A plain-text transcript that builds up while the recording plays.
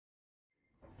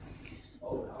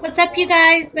What's up, you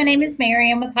guys? My name is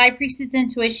Mary. I'm with High Priestess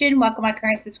Intuition. Welcome, my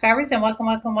current subscribers, and welcome,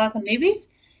 newbies.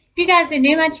 If you guys are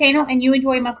new to my channel and you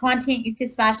enjoy my content, you can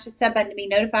smash the sub button to be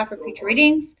notified for future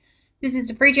readings. This is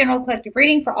a free general collective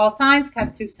reading for all signs,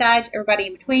 Caps through Sag, everybody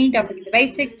in between. Don't forget the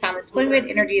basics. Time is fluid.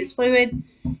 Energy is fluid.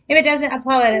 If it doesn't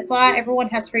apply, let it fly. Everyone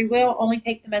has free will. Only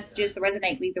take the messages that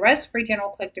resonate. Leave the rest. Free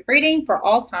general collective reading for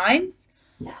all signs.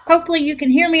 Hopefully you can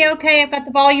hear me okay. I've got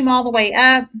the volume all the way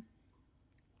up.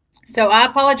 So I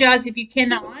apologize if you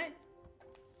cannot.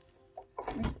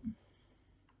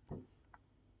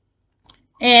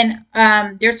 And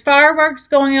there's fireworks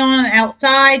going on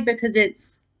outside because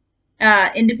it's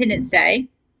Independence Day.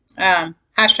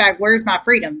 Hashtag where's my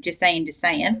freedom? Just saying, just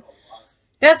saying.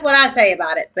 That's what I say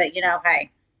about it. But, you know,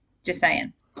 hey, just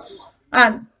saying.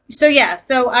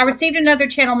 So I received another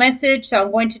channel message, so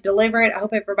I'm going to deliver it. I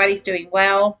hope everybody's doing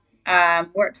well.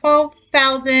 We're at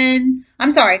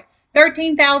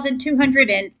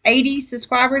 13,280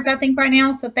 subscribers, I think, right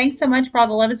now. So thanks so much for all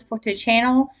the love and support to the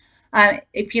channel.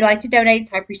 If you'd like to donate,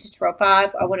 it's High Priestess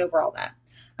 205. I went over all that.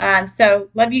 So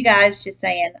love you guys, just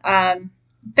saying.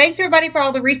 Thanks everybody for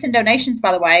all the recent donations,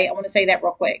 by the way. I want to say that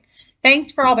real quick.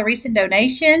 Thanks for all the recent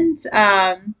donations.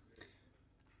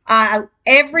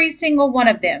 Every single one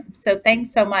of them. So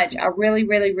thanks so much. I really,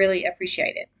 really, really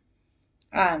appreciate it.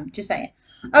 Just saying.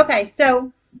 Okay,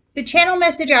 so the channel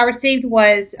message I received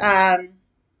was a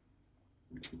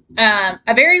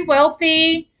very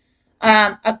wealthy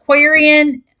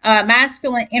Aquarian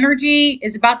masculine energy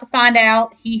is about to find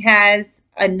out he has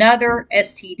another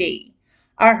STD.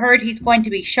 I heard he's going to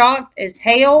be shocked as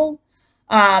hell.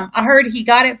 I heard he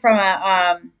got it from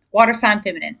a water sign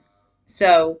feminine.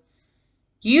 So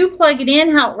you plug it in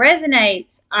how it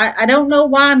resonates. I don't know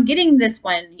why I'm getting this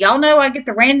one. Y'all know I get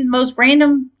the most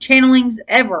random channelings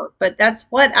ever, but that's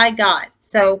what I got.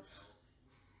 So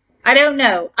I don't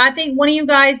know. I think one of you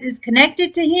guys is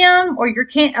connected to him, or you're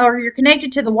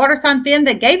connected to the water sign femme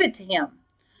that gave it to him.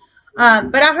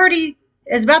 But I heard he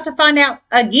is about to find out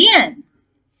again.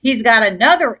 He's got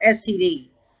another STD.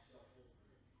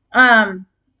 Now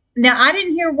I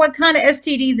didn't hear what kind of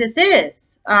STD this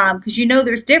is, because you know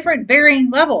there's different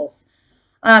varying levels.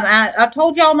 I've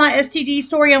told y'all my STD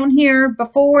story on here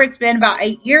before. It's been about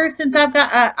 8 years since I've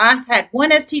had one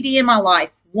STD in my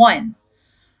life, one.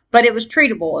 But it was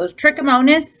treatable. It was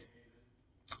trichomonas.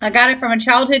 I got it from a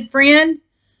childhood friend.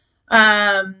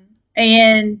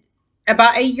 And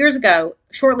about 8 years ago,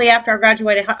 shortly after I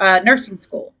graduated nursing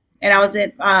school. And I was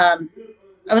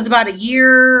about a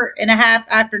year and a half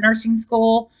after nursing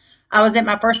school. I was at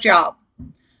my first job,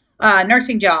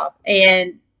 nursing job.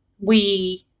 And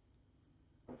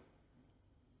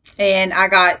I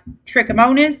got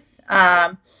trichomonas.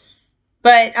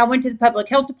 But I went to the public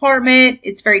health department.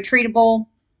 It's very treatable.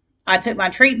 I took my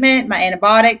treatment, my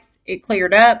antibiotics. It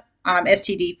cleared up. I'm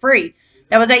STD free.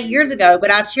 That was 8 years ago.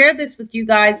 But I share this with you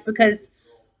guys because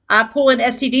I pull in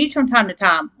STDs from time to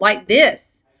time, like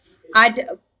this. And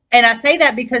I say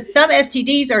that because some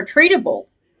STDs are treatable.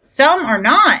 Some are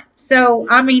not. So,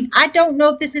 I mean, I don't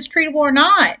know if this is treatable or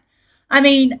not. I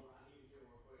mean,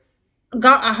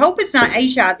 God, I hope it's not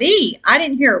HIV. I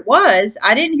didn't hear it was.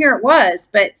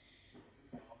 But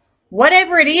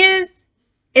whatever it is,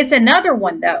 it's another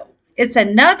one, though. It's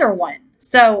another one.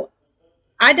 So,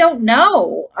 I don't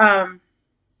know. I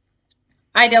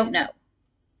don't know.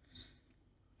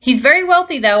 He's very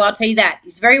wealthy, though. I'll tell you that.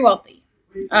 He's very wealthy.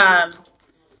 I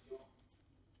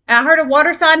heard a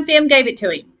water sign femme gave it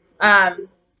to him.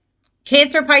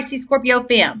 Cancer, Pisces, Scorpio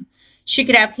femme. She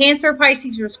could have Cancer,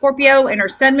 Pisces, or Scorpio, and her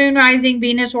Sun, Moon, Rising,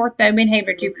 Venus, Ortho,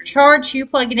 Midheaven, Jupiter charge. You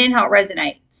plug it in how it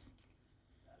resonates.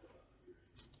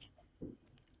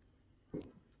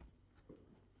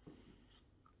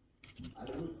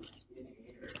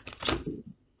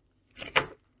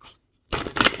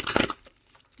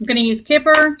 I'm going to use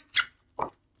Kipper.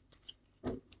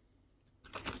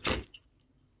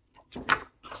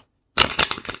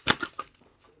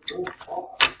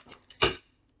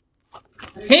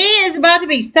 He is about to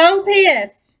be so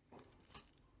pissed.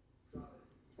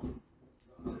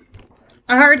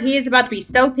 I heard he is about to be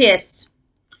so pissed.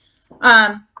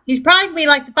 He's probably going to be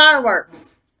like the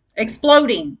fireworks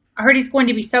exploding. I heard he's going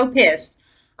to be so pissed.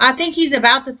 I think he's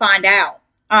about to find out.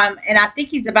 And I think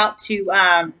he's about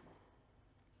to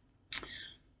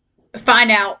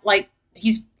find out, like,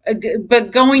 he's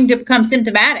going to become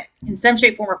symptomatic in some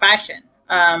shape, form, or fashion.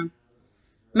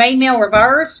 Main male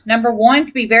reverse. Number 1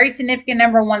 could be very significant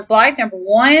number in one's life. Number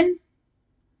 1.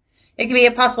 It could be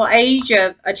a possible age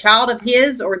of a child of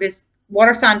his or this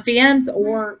water sign femme's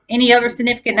or any other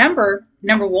significant number.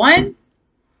 Number 1.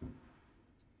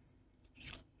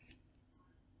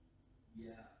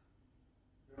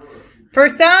 For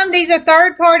some, these are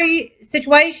third-party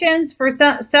situations. For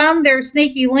some, they're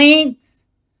sneaky links.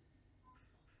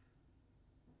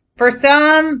 For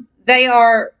some, they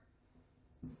are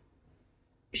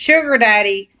sugar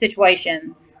daddy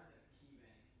situations.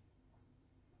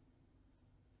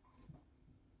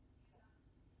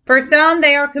 For some,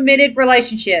 they are committed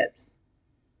relationships.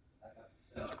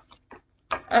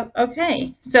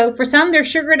 Okay, so for some, they're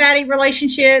sugar daddy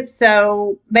relationships.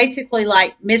 So basically,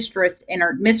 like mistress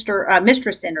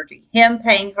energy, him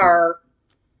paying her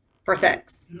for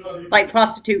sex, like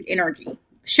prostitute energy.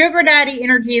 Sugar daddy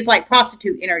energy is like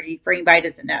prostitute energy. For anybody who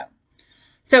doesn't know.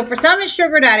 So for some, it's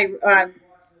sugar daddy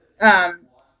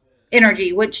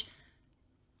energy. Which,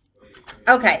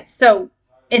 okay, so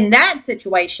in that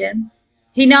situation,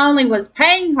 he not only was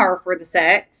paying her for the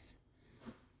sex,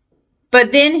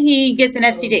 but then he gets an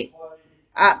STD.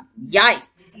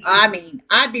 Yikes. I mean,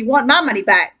 I'd be wanting my money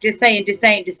back. Just saying.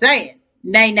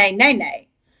 Nay, nay, nay, nay.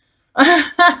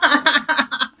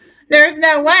 There's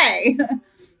no way.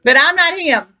 But I'm not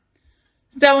him.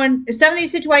 So in some of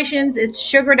these situations, it's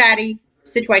sugar daddy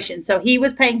situation. So he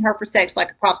was paying her for sex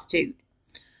like a prostitute.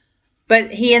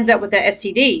 But he ends up with an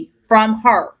STD from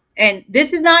her. And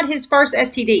this is not his first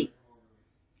STD.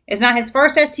 It's not his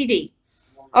first STD.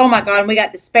 Oh my God, and we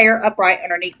got despair upright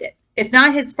underneath it. It's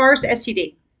not his first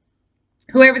STD.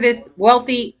 Whoever this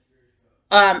wealthy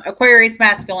Aquarius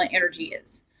masculine energy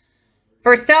is.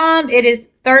 For some, it is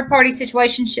third-party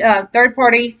situations.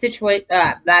 Third-party situations.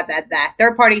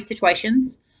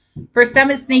 For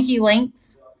some, it's sneaky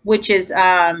links, which is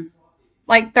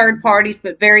like third parties,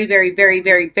 but very, very, very,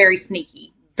 very, very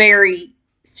sneaky, very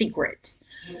secret.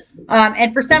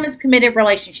 And for some, it's committed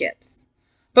relationships.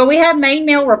 But we have main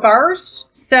male reverse.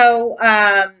 So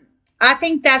I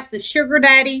think that's the sugar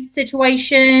daddy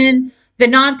situation, the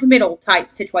non-committal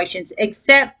type situations,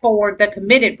 except for the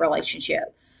committed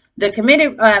relationship. The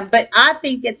committed, but I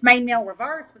think it's main male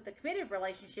reverse with the committed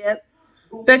relationship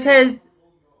because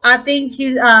I think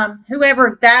he's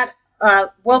whoever that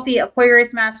wealthy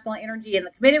Aquarius masculine energy in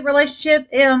the committed relationship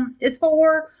is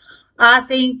for. I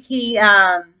think he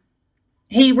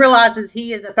realizes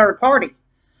he is a third party.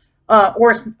 I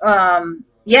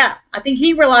think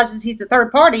he realizes he's the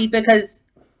third party because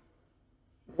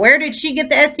where did she get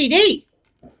the STD?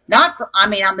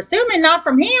 I'm assuming not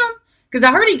from him because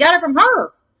I heard he got it from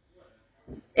her.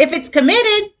 If it's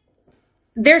committed,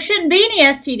 there shouldn't be any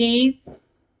STDs.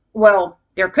 Well,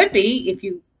 there could be if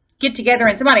you get together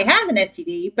and somebody has an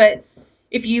STD, but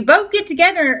if you both get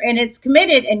together and it's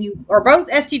committed and you are both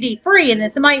STD free and then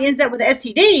somebody ends up with an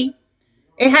STD,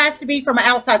 it has to be from an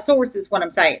outside source is what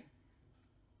I'm saying.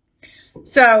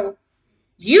 So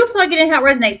you plug it in how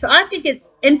it resonates. So I think it's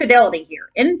infidelity here.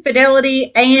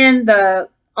 Infidelity and the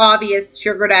obvious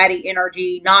sugar daddy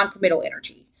energy, non-committal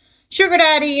energy. Sugar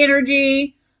daddy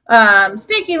energy,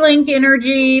 sneaky link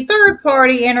energy, third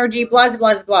party energy, blah,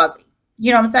 blah, blah.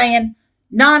 You know what I'm saying?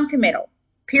 Non-committal.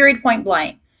 Period, point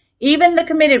blank. Even the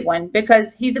committed one,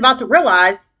 because he's about to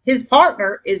realize his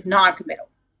partner is non-committal.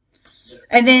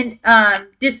 And then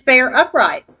despair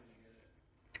upright.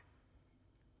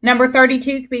 Number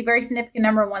 32 could be a very significant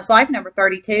number in one's life. Number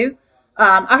 32.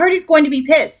 I heard he's going to be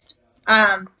pissed.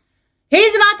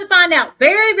 He's about to find out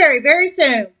very, very, very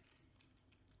soon.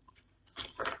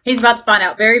 He's about to find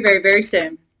out very, very, very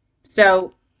soon.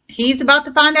 So he's about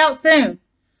to find out soon.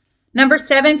 Number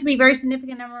 7 can be a very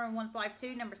significant number in one's life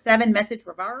too. Number 7, message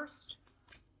reversed.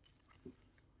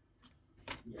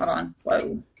 Hold on.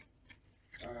 Whoa.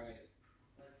 All right.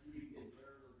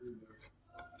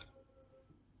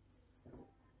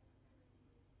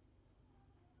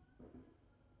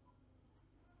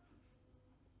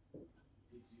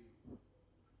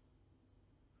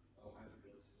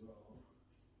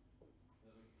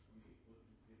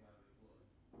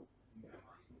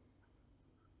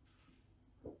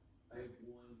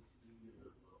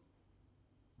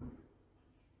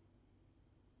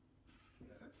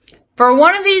 For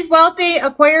one of these wealthy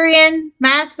Aquarian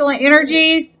masculine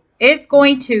energies, it's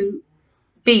going to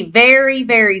be very,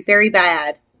 very, very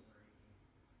bad.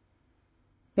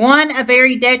 One, a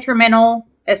very detrimental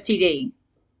STD.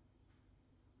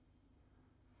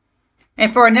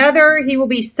 And for another, he will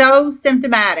be so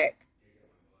symptomatic.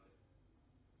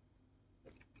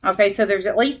 Okay, so there's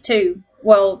at least 2.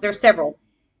 Well, there's several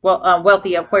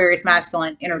wealthy Aquarius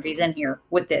masculine energies in here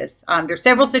with this. There's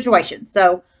several situations.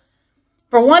 So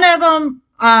for one of them,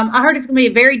 I heard it's going to be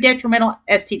a very detrimental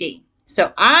STD.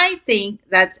 So I think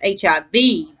that's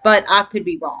HIV, but I could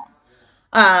be wrong.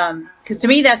 Because to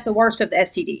me, that's the worst of the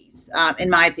STDs, in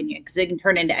my opinion, because it can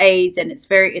turn into AIDS, and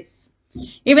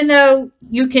even though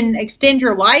you can extend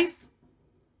your life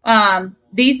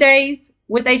these days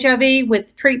with HIV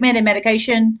with treatment and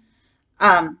medication.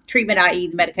 Treatment, i.e.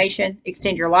 the medication,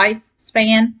 extend your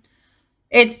lifespan.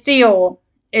 It's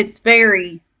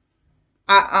very,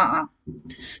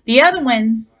 The other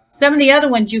ones, some of the other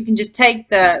ones, you can just take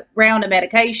the round of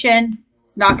medication,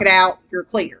 knock it out, you're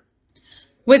clear.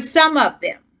 With some of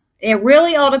them, it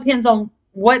really all depends on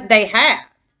what they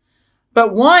have.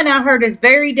 But one I heard is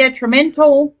very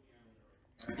detrimental.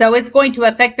 So it's going to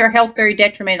affect their health very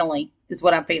detrimentally, is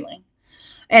what I'm feeling.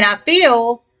 And I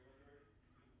feel,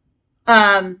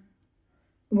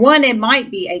 one, it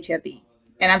might be HIV.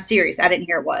 And I'm serious. I didn't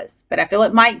hear it was. But I feel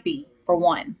it might be, for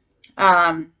one.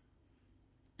 And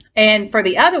for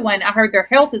the other one, I heard their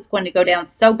health is going to go down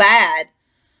so bad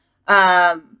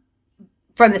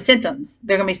from the symptoms.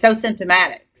 They're going to be so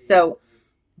symptomatic. So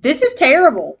this is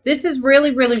terrible. This is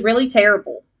really, really, really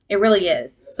terrible. It really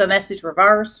is. So message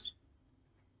reversed.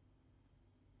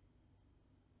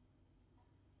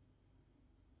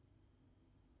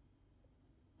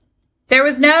 There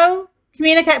was no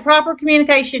proper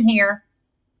communication here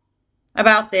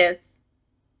about this.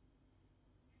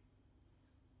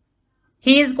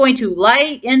 He is going to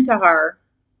lay into her,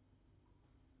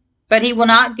 but he will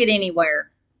not get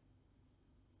anywhere.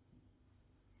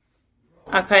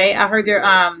 Okay, I heard there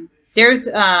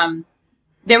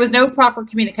was no proper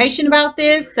communication about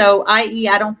this, so i.e.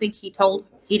 I don't think he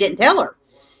didn't tell her.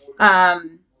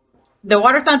 The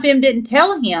water sign femme didn't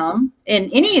tell him in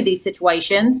any of these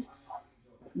situations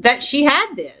that she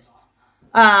had this.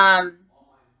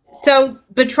 So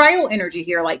betrayal energy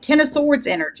here, like Ten of Swords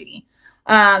energy.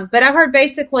 But I heard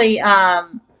basically, I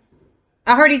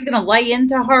heard he's going to lay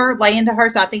into her.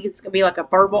 So I think it's going to be like a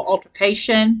verbal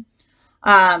altercation,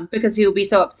 because he'll be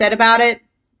so upset about it.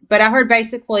 But I heard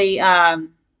basically,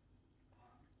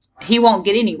 he won't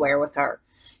get anywhere with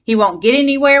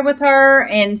her.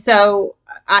 And so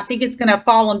I think it's going to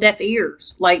fall on deaf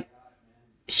ears. Like,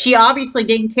 she obviously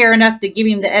didn't care enough to give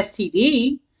him the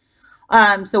STD.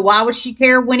 So why would she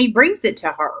care when he brings it to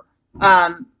her?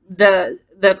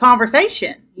 The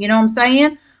conversation, you know what I'm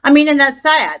saying? I mean, and that's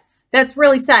sad. That's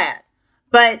really sad.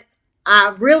 But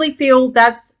I really feel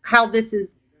that's how this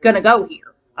is going to go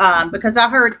here. Because I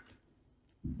heard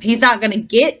he's not going to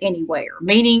get anywhere,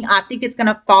 meaning I think it's going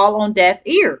to fall on deaf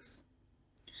ears.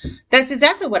 That's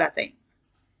exactly what I think.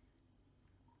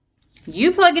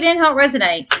 You plug it in how it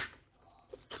resonates.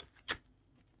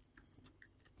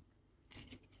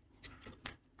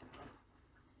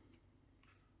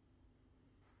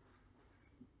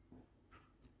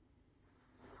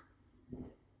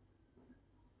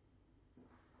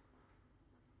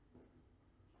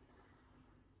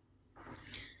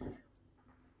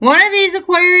 One of these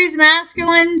Aquarius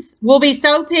masculines will be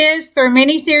so pissed through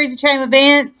many series of chain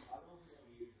events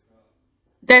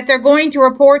that they're going to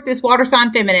report this water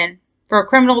sign feminine for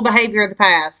criminal behavior of the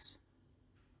past.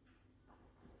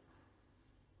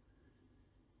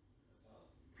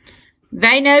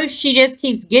 They know she just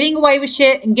keeps getting away with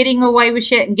shit and getting away with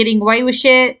shit and getting away with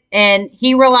shit, and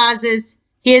he realizes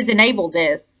he has enabled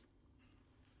this.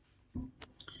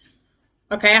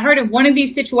 Okay, I heard in one of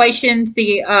these situations,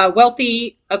 the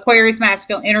wealthy Aquarius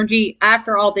masculine energy,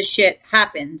 after all this shit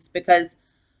happens, because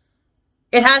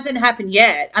it hasn't happened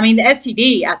yet. I mean, the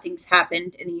STD, I think, has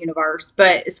happened in the universe,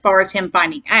 but as far as him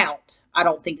finding out, I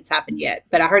don't think it's happened yet.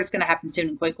 But I heard it's going to happen soon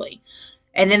and quickly.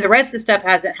 And then the rest of the stuff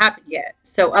hasn't happened yet,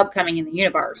 so upcoming in the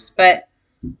universe. But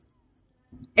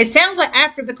it sounds like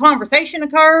after the conversation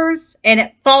occurs, and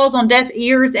it falls on deaf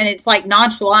ears, and it's like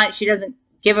nonchalant, she doesn't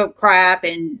give a crap,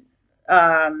 and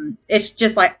it's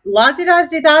just like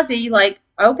lassie-dassy-dassy, like,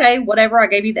 okay, whatever, I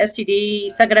gave you the STD,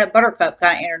 suck it up, buttercup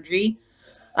kind of energy,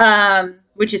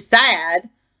 which is sad.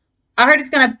 I heard it's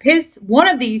going to piss one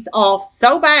of these off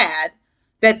so bad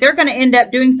that they're going to end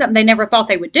up doing something they never thought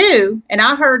they would do. And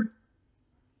I heard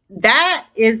that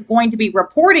is going to be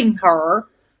reporting her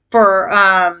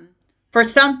for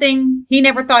something he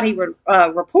never thought he would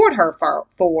report her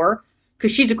for,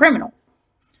 because she's a criminal.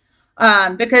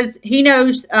 Because he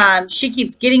knows she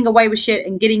keeps getting away with shit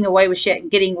and getting away with shit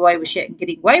and getting away with shit and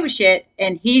getting away with shit,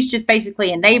 and he's just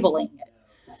basically enabling it.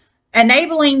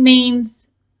 Enabling means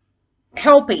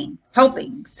helping.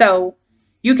 So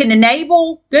you can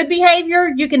enable good behavior,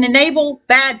 you can enable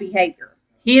bad behavior.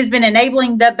 He has been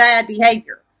enabling the bad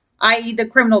behavior, i.e. the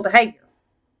criminal behavior.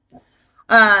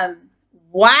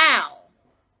 Wow.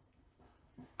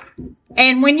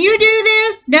 And when you do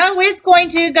this, know it's going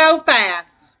to go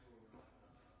fast.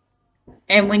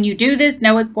 And when you do this,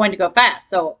 know it's going to go fast.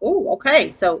 So,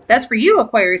 okay. So that's for you,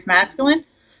 Aquarius masculine.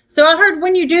 So I heard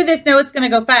when you do this, know it's going to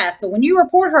go fast. So when you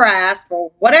report her ass for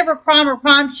whatever crime or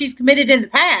crimes she's committed in the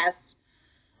past,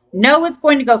 no, it's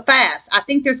going to go fast. I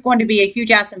think there's going to be a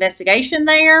huge ass investigation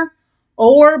there,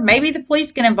 or maybe the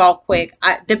police get involved quick,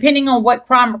 depending on what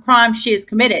crime she has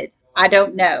committed. I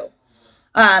don't know.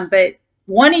 But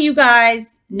one of you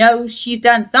guys knows she's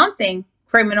done something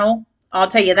criminal. I'll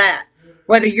tell you that.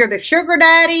 Whether you're the sugar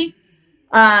daddy,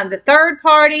 the third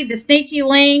party, the sneaky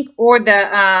link, or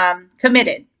the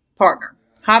committed partner.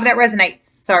 However that resonates,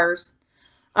 sirs.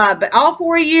 But all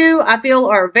four of you, I feel,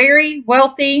 are very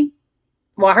wealthy.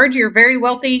 Well, I heard you're very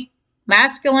wealthy,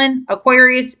 masculine,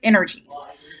 Aquarius energies.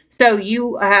 So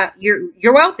you're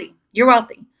wealthy. You're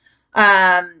wealthy.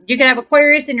 You can have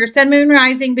Aquarius in your sun, moon,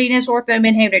 rising, Venus, Ortho,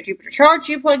 Midheaven, or Jupiter chart.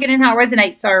 You plug it in how it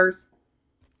resonates, sirs.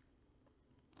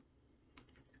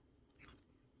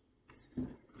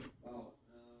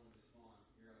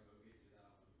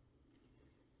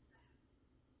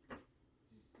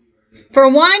 For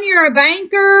one, you're a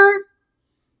banker.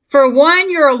 For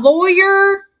one, you're a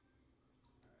lawyer.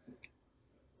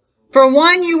 For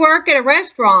one, you work at a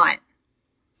restaurant.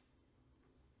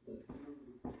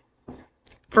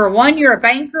 For one, you're a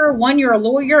banker. One, you're a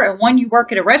lawyer. And one, you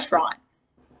work at a restaurant.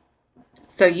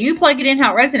 So you plug it in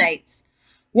how it resonates.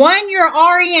 One, you're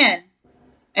RN.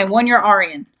 And one, you're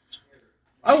RN.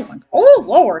 Oh,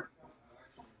 Lord.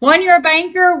 One, you're a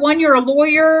banker. One, you're a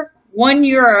lawyer. One,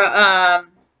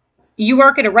 you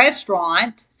work at a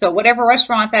restaurant. So whatever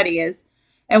restaurant that is.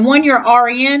 And one, you're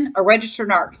RN, a registered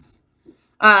nurse.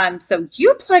 So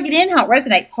you plug it in how it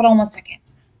resonates. Hold on 1 second.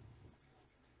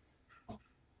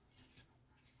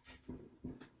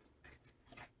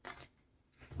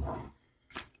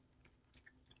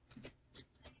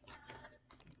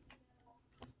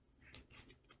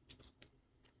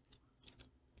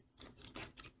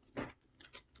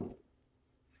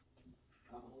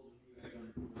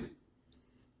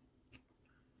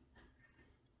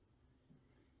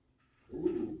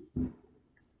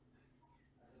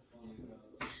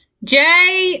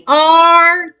 JRTABK.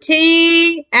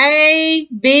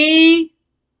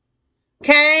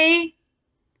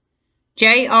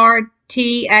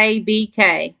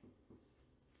 JRTABK.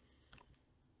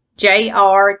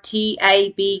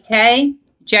 JRTABK.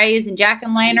 J is in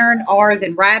jack-o'-lantern. R is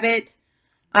in rabbit.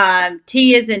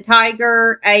 T is in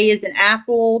tiger. A is in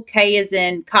apple. K is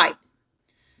in kite.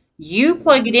 You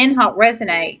plug it in how it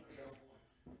resonates.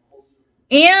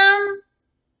 M,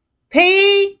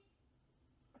 P,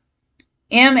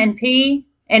 M and P,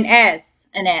 and S,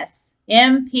 and S.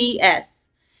 MPS.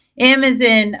 M is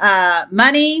in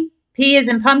money. P is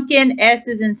in pumpkin. S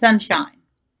is in sunshine.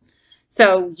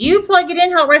 So you plug it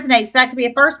in how it resonates. That could be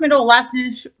a first, middle, or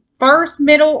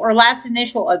last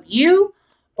initial of you,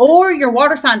 or your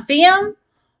water sign fem,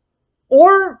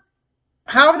 or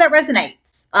however that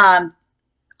resonates. I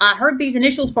heard these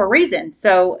initials for a reason.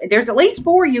 So there's at least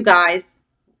 4 of you guys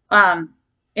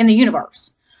in the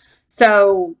universe.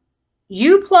 So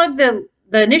you plug the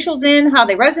initials in how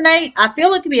they resonate. I feel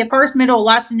it could be a first, middle,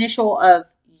 last initial of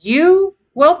you,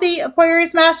 wealthy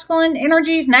Aquarius masculine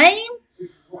energies name,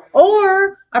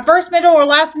 or a first, middle, or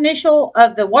last initial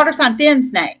of the water sign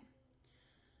fem's name.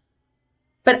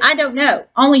 But I don't know.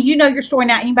 Only you know your story,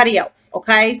 not anybody else.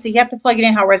 Okay? So you have to plug it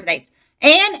in how it resonates.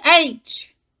 And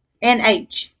H. And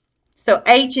H. So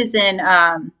H is in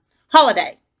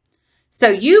holiday. So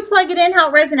you plug it in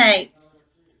how it resonates.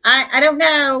 I don't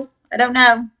know. I don't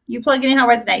know. You plug it in how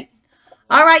it resonates.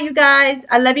 All right, you guys.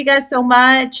 I love you guys so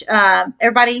much.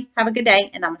 Everybody have a good day,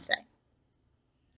 and namaste.